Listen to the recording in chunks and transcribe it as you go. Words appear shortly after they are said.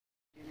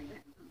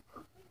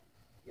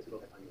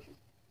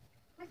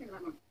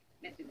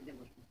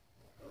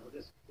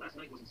this. Last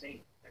night was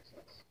insane.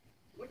 Excellent.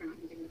 What, you're not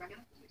even taking the back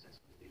out? Doesn't make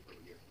sense. They did for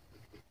a year.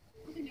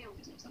 What's the nail?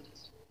 It's no sun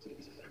test. So the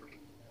pieces of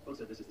everything.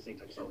 Both said this is the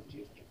same type of solid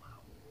she used.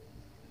 Wow.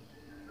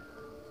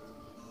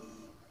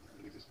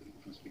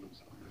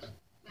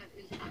 That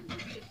is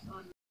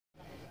on.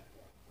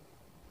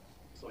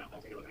 Slow down.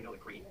 I'll take a look. I know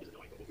the crane is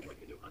annoying, but what would you like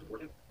me to do?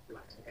 Untoward him?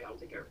 Relax. Okay, I will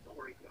take care of it. Don't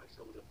worry. You guys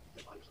still with the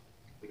body or something.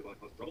 We can go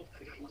cause trouble.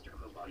 I think he wants to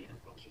turn his body in.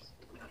 Well, it's just,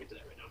 I'm not into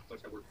that right now. So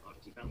I just got word from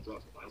he found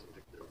drugs and files and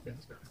rejected their death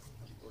experiment.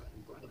 Go ahead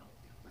and find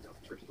out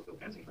if prescriptions fulfill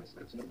passing price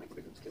medicine and make the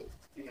victims killed.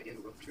 Any idea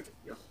who wrote the prescription?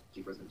 Yeah.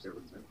 Chief Resident of Sarah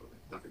Lynn's medical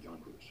program, Dr. John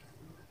Parrish.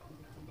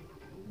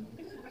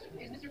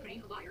 Is Mr.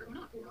 Crane a liar or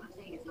not? I'm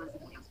saying it's not a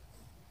simple answer.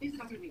 Is the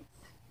document real?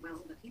 Well,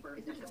 the paper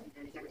is Dutch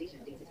and its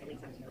degradation dates to late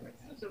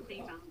 1700s. So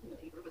Crane found the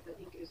paper, but the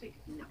ink is fake?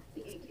 No.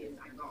 The ink is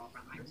iron gall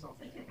from iron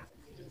salts and tannic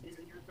acid. It's been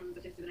in here from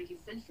the 5th to the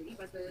 19th century,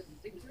 but the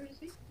signature is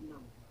fake?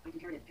 No. I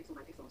compared it pixel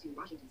by pixel to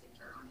Washington's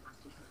signature on the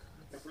Constitution.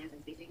 The slants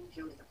and spacing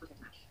showed it's a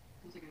perfect match.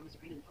 Looks like I must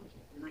have Crane in college.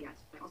 Not yet.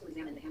 I also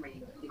examined the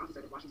handwriting of the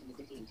officer that Washington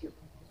was dictating to.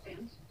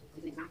 And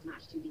it's an exact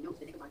match to the notes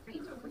that Ichabod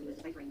Crane took when he was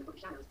deciphering the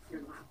Book of Shadows here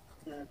in the lab.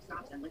 The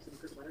stops and lips of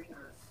the cursive lettering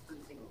are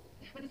unmistakable.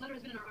 But this letter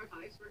has been in our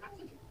archives for half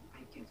a century.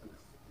 I can't tell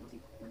this. Unless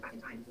he went back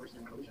in time, forged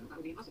in a revolution, that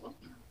would be impossible.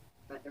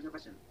 But there's no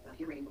question. The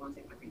handwriting belongs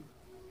to Ichabod Crane.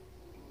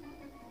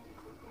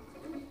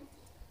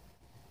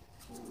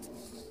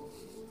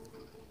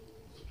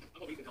 I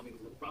hope you can help me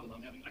with the problem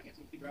I'm having. I can't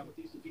seem to figure out what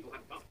these two people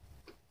have in common.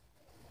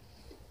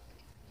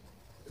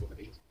 They're both my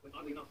patients. But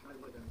oddly enough, I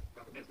would have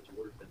got the meds that you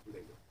ordered them 2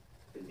 days ago.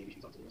 Then maybe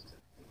she's on to the rest of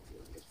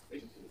the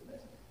patients who need the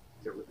meds.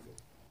 Sarah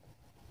Lynn's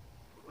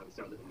I was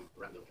Sarah Lynn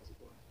around the cancer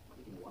for. I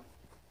think you know why.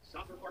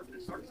 Stop her heart and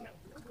it starts now.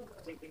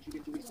 Same thing she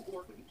did 2 weeks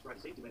before when you tried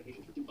the same 2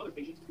 medications for 2 other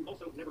patients who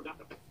also never got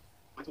them.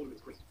 I told her it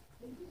was crazy.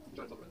 I'm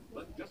trying to talk about it.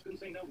 But just couldn't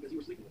say no because you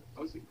were sleeping with her.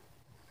 I was sleeping with her.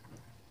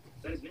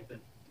 That isn't it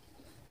then.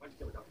 Why'd you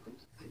kill her, Dr.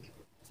 Cruz? I didn't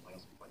kill her. Why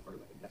else would you find murder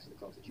weapon next to the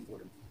drugs that you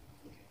ordered?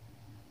 Okay.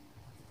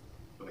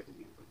 Go back to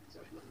the meeting. It's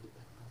actually nothing to do with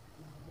that.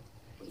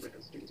 For the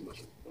records, drinking too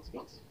much.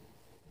 Once.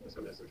 Let's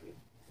go to that surgery.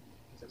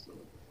 Let's have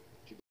some of them.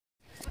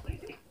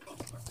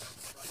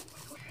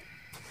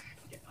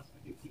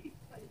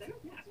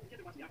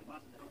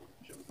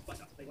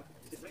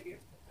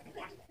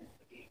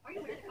 Are you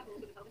aware that couples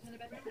with a television in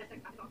their bedroom have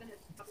sex as often as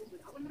couples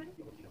without one in the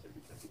bedroom?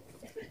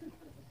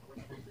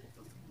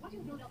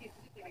 Watching Philadelphia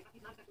specifically right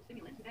he's not a sexual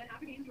stimulant, and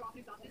after games you're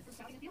often exhausted from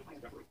shouting at the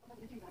umpire. Yeah, but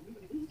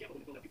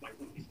when the Philadelphia Flyers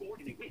win, they score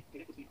and they win.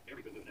 Okay, that puts me in a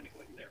very good mood. That makes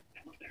me like you're there.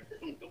 That much there.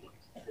 Boom, go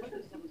Flyers. What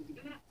does someone do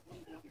that? I'll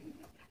tell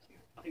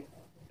you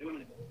what. They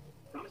went in.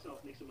 Promise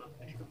I'll make some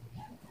extra.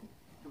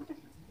 How much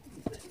extra?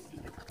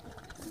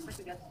 I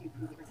suggest you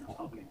prove it yourself.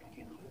 Oh, okay.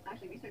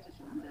 Actually, research has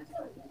shown that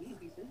sexual activity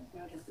increases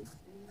neurogenesis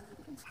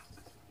and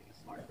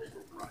Smart.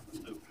 Right.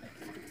 No.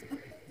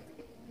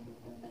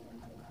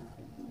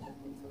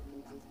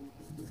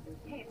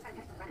 Hey, it's time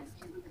to run.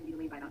 Shampoo can be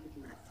delayed by about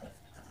 15 minutes.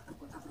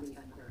 Or possibly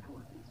another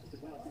hour. Just as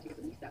well, since you get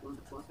at least that long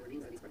to floss the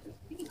remainder of these brushes.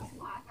 Speaking of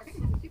floss, our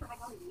victim has a super high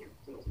quality veneer.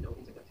 So there's no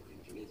insect activity,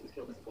 which means he was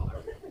killed less than 12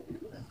 hours ago.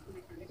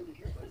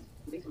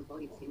 Based on the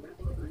quality of the skin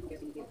grafting, I'm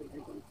guessing he's pretty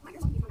cynical.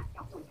 You're lucky he's on that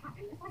scalp so intact.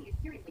 I mean, this body is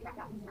seriously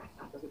wrapped up.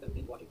 That's what I've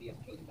been watching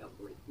BSG in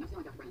 2003. Not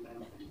feeling like Dr. Brennan, but I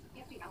don't know.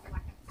 BSG, Battlestar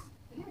Galactica.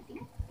 You haven't seen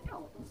it?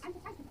 No. I'm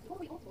surprised it's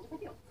totally old school, just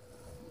like you.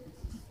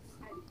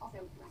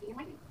 Also, Rocky and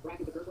Lightning.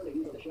 Rocky, the first one they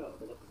used on the show.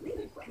 But that's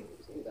really interesting.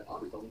 That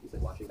Aubrey told me he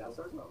said watching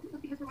Battlestar as well.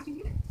 That's because we're watching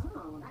together.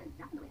 Oh, that is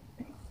definitely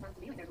interesting. Sounds to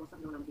me like there's a little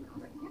something going on with you and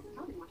Aubrey. Yes,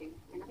 television watching,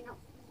 and nothing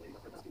else.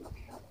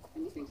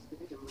 And these things, the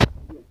victim was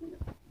Are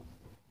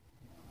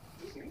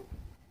you serious?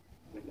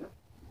 Maybe not.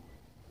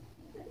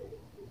 Yeah,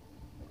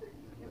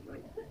 that's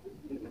right.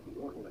 It might be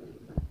more than that.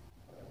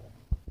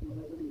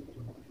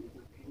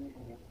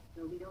 So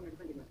we know where the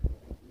funding was.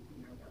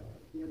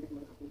 We know that the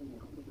medical field and the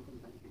occupational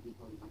funding can't be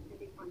qualified. If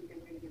they fund, you're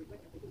going to get a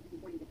request. I think it's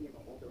important to get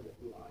the Also, the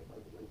blue eye.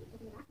 Look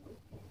in the back, though.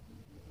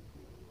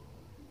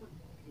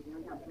 Maybe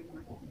I'm down.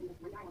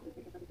 One guy has to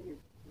pick up everything here.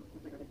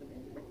 Looks like our victim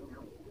is ready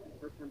now.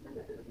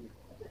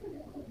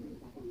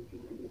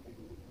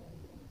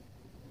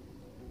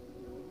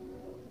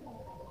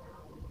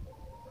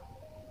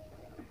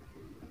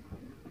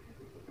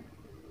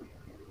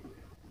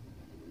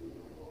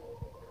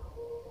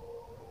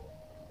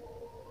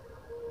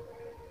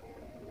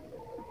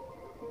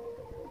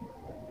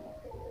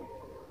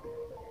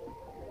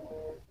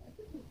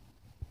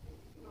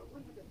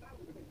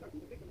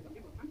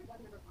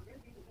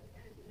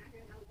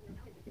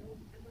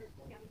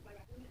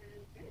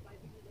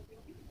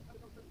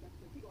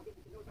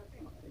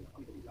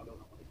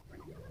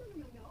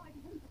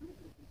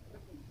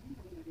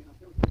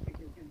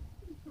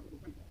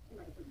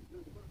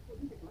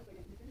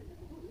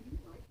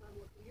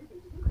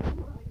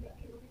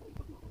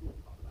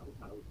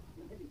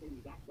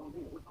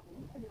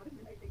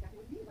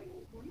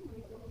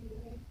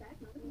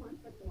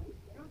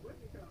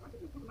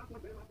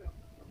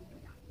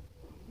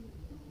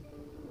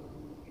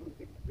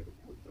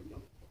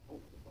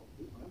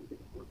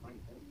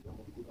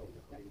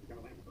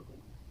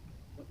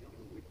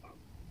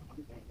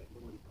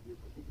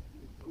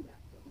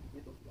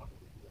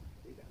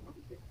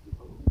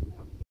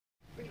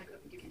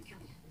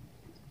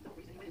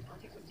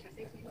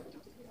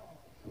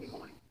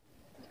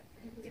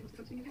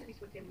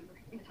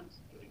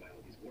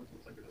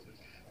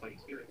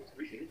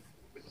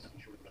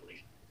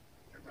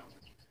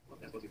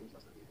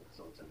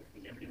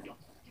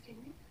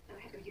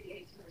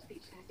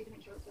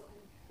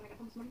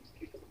 About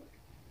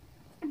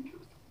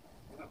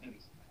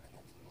enemies,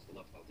 most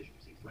beloved politicians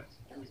receive threats.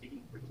 Generally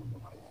speaking, Rachel's one of the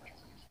more popular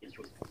professional singers. He has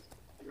choices of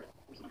figure out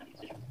who someone had any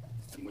constituents.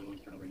 I'd be more than willing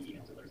to turn over any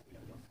emails or letters that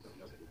we haven't done. So he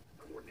knows that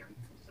we're ordinary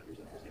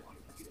senators that will stay on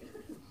for a few days.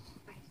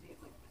 I hate to say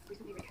it, but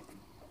recently Rick has been,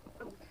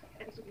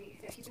 at least with me,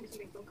 he's been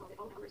receiving phone calls at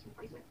all hours from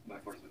parties with. By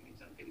parties with me,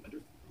 Senator Haley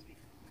Bender,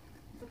 speak.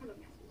 So kind of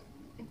mess.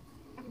 And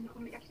I would not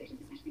want to make accusations,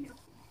 especially now.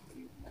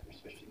 You're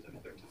suspicious things I've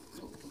been there too.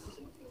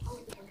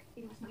 Always with her.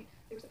 Even last night,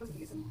 they were supposed to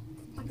use some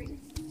fundraising.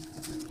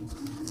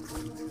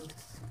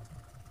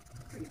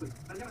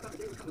 I never thought the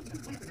day would come with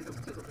plans and no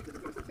potential pieces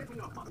of good definitely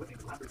not fun with a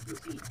collaborative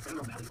PhD.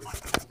 General Valley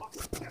Life.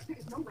 There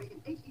is no way in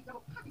HE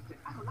double hockey stick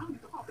I'm allowing you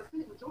to haul the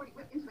Senate majority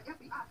whip into the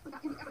FBI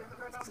without any evidence of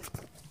your involvement.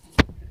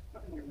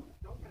 Nothing here, no.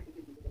 Don't try to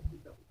continue to get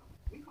these stuff.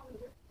 We call in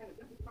the whip and the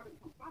Justice Department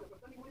becomes part of what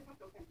Sunday morning talk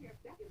shows, and here,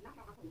 that is not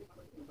how our country is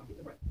operating. You brought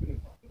me in here.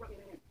 I swear to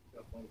God,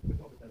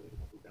 let's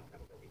talk about that.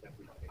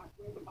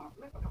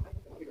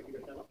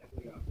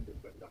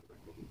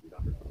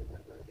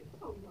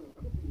 Oh, no, no,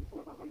 this is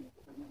all about money.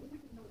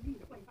 This is no need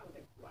to play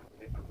politics.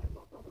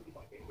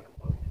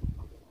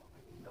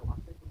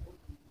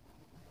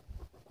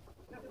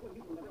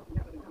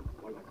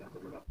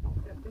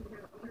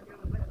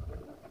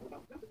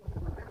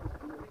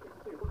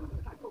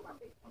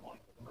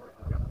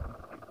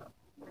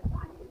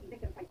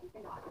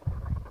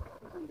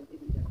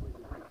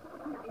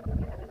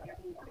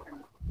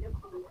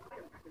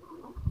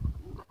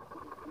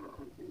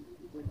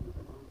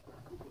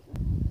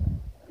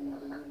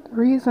 The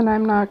reason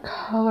I'm not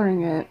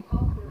coloring it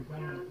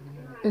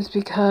is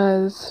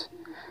because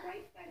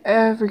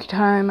every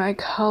time I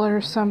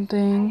color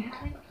something,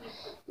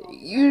 it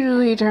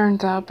usually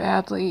turns out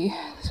badly,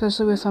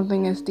 especially with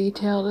something as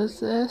detailed as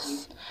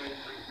this.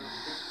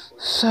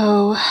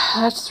 So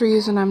that's the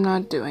reason I'm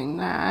not doing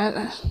that.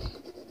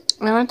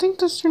 And I think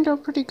this turned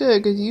out pretty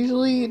good, because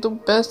usually the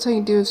best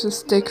thing to do is a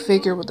stick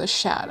figure with a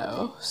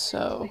shadow.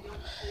 So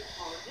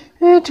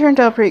it turned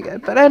out pretty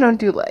good, but I don't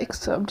do legs,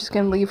 so I'm just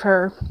going to leave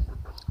her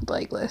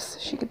legless.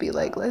 She could be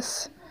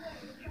legless.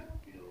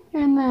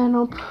 And then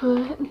I'll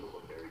put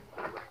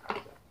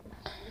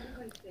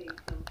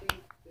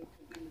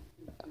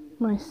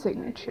my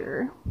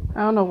signature.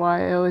 I don't know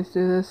why I always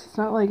do this. It's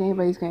not like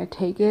anybody's going to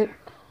take it,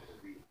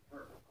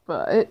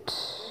 but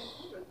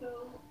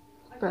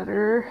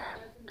better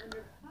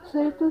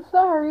safe than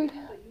sorry,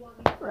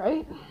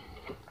 right?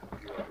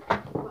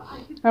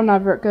 I'm not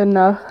good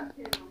enough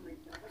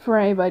for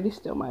anybody to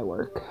steal my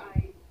work.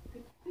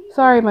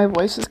 Sorry, my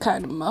voice is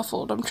kind of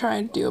muffled. I'm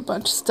trying to do a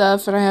bunch of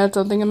stuff, and I had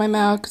something in my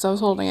mouth because I was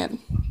holding it.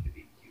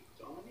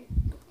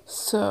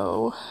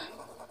 So,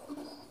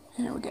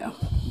 here we go.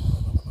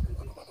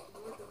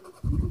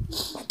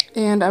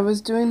 And I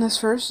was doing this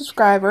for a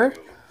subscriber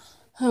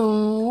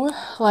who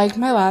liked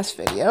my last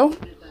video.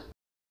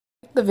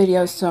 The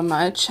video so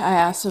much, I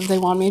asked if they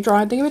want me to draw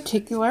anything in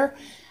particular,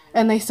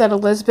 and they said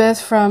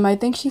Elizabeth from, I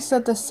think she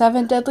said the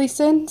 7 Deadly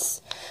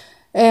Sins,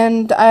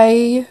 and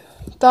I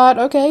thought,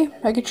 okay,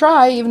 I could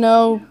try, even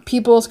though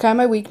people is kind of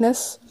my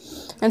weakness.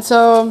 And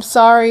so I'm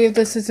sorry if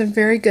this isn't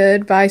very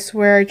good, but I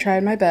swear I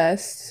tried my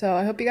best. So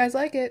I hope you guys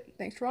like it.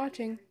 Thanks for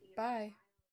watching. Bye.